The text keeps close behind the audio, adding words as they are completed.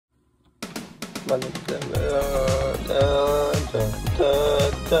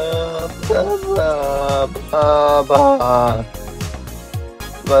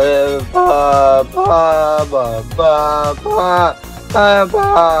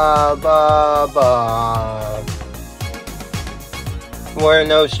We're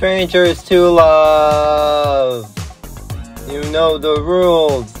no strangers to love. You know the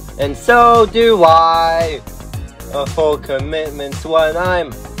rules, and so do I. A full commitment's what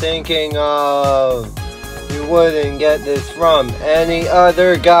I'm thinking of. You wouldn't get this from any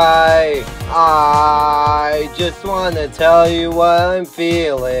other guy. I just wanna tell you what I'm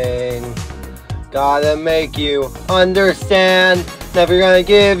feeling. Gotta make you understand. Never gonna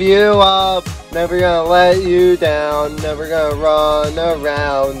give you up. Never gonna let you down. Never gonna run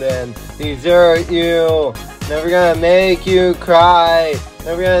around and desert you. Never gonna make you cry.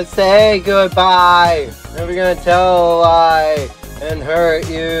 Never gonna say goodbye. Never gonna tell a lie and hurt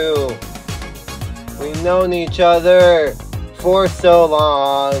you. We've known each other for so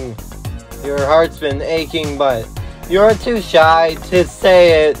long. Your heart's been aching, but you're too shy to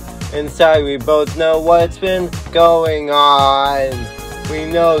say it. Inside we both know what's been going on. We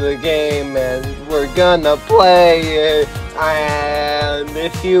know the game and we're gonna play it. And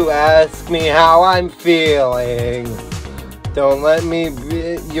if you ask me how I'm feeling, don't let me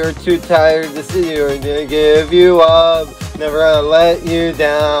be, you're too tired to see you're gonna give you up. Never gonna let you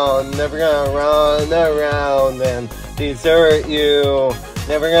down. Never gonna run around and desert you.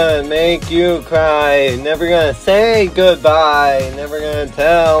 Never gonna make you cry. Never gonna say goodbye. Never gonna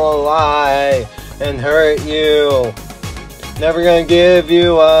tell a lie and hurt you. Never gonna give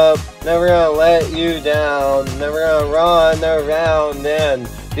you up. Never gonna let you down. Never gonna run around and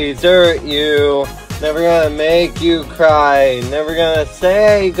desert you. Never gonna make you cry. Never gonna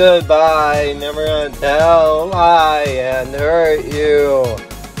say goodbye. Never gonna tell a lie and hurt you.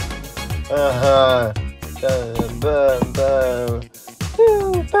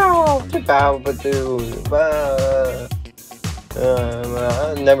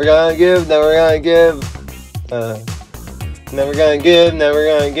 Never gonna give, never gonna give. Never gonna give, never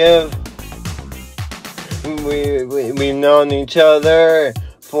gonna give. We've known each other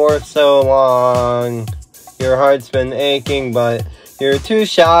for so long. Your heart's been aching, but you're too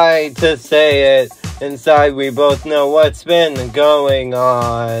shy to say it. Inside we both know what's been going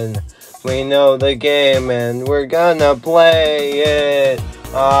on. We know the game and we're gonna play it.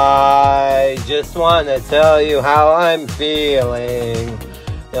 I just wanna tell you how I'm feeling.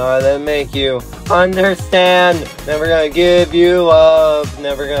 Gotta make you understand. Never gonna give you up.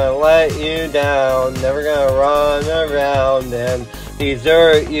 Never gonna let you down. Never gonna run around and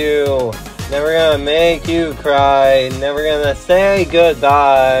desert you. Never gonna make you cry. Never gonna say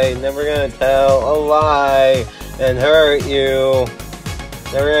goodbye. Never gonna tell a lie and hurt you.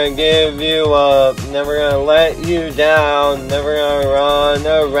 Never gonna give you up. Never gonna let you down. Never gonna run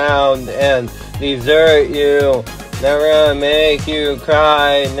around and desert you. Never gonna make you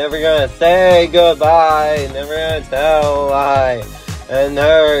cry. Never gonna say goodbye. Never gonna tell a lie and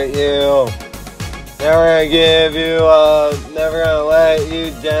hurt you. Never gonna give you up. Never gonna let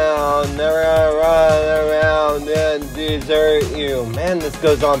you down. Never gonna run around and desert you. Man, this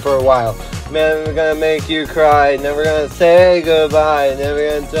goes on for a while. Man, I'm gonna make you cry. Never gonna say goodbye.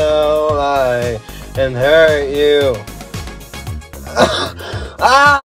 Never gonna tell a lie and hurt you. Ah!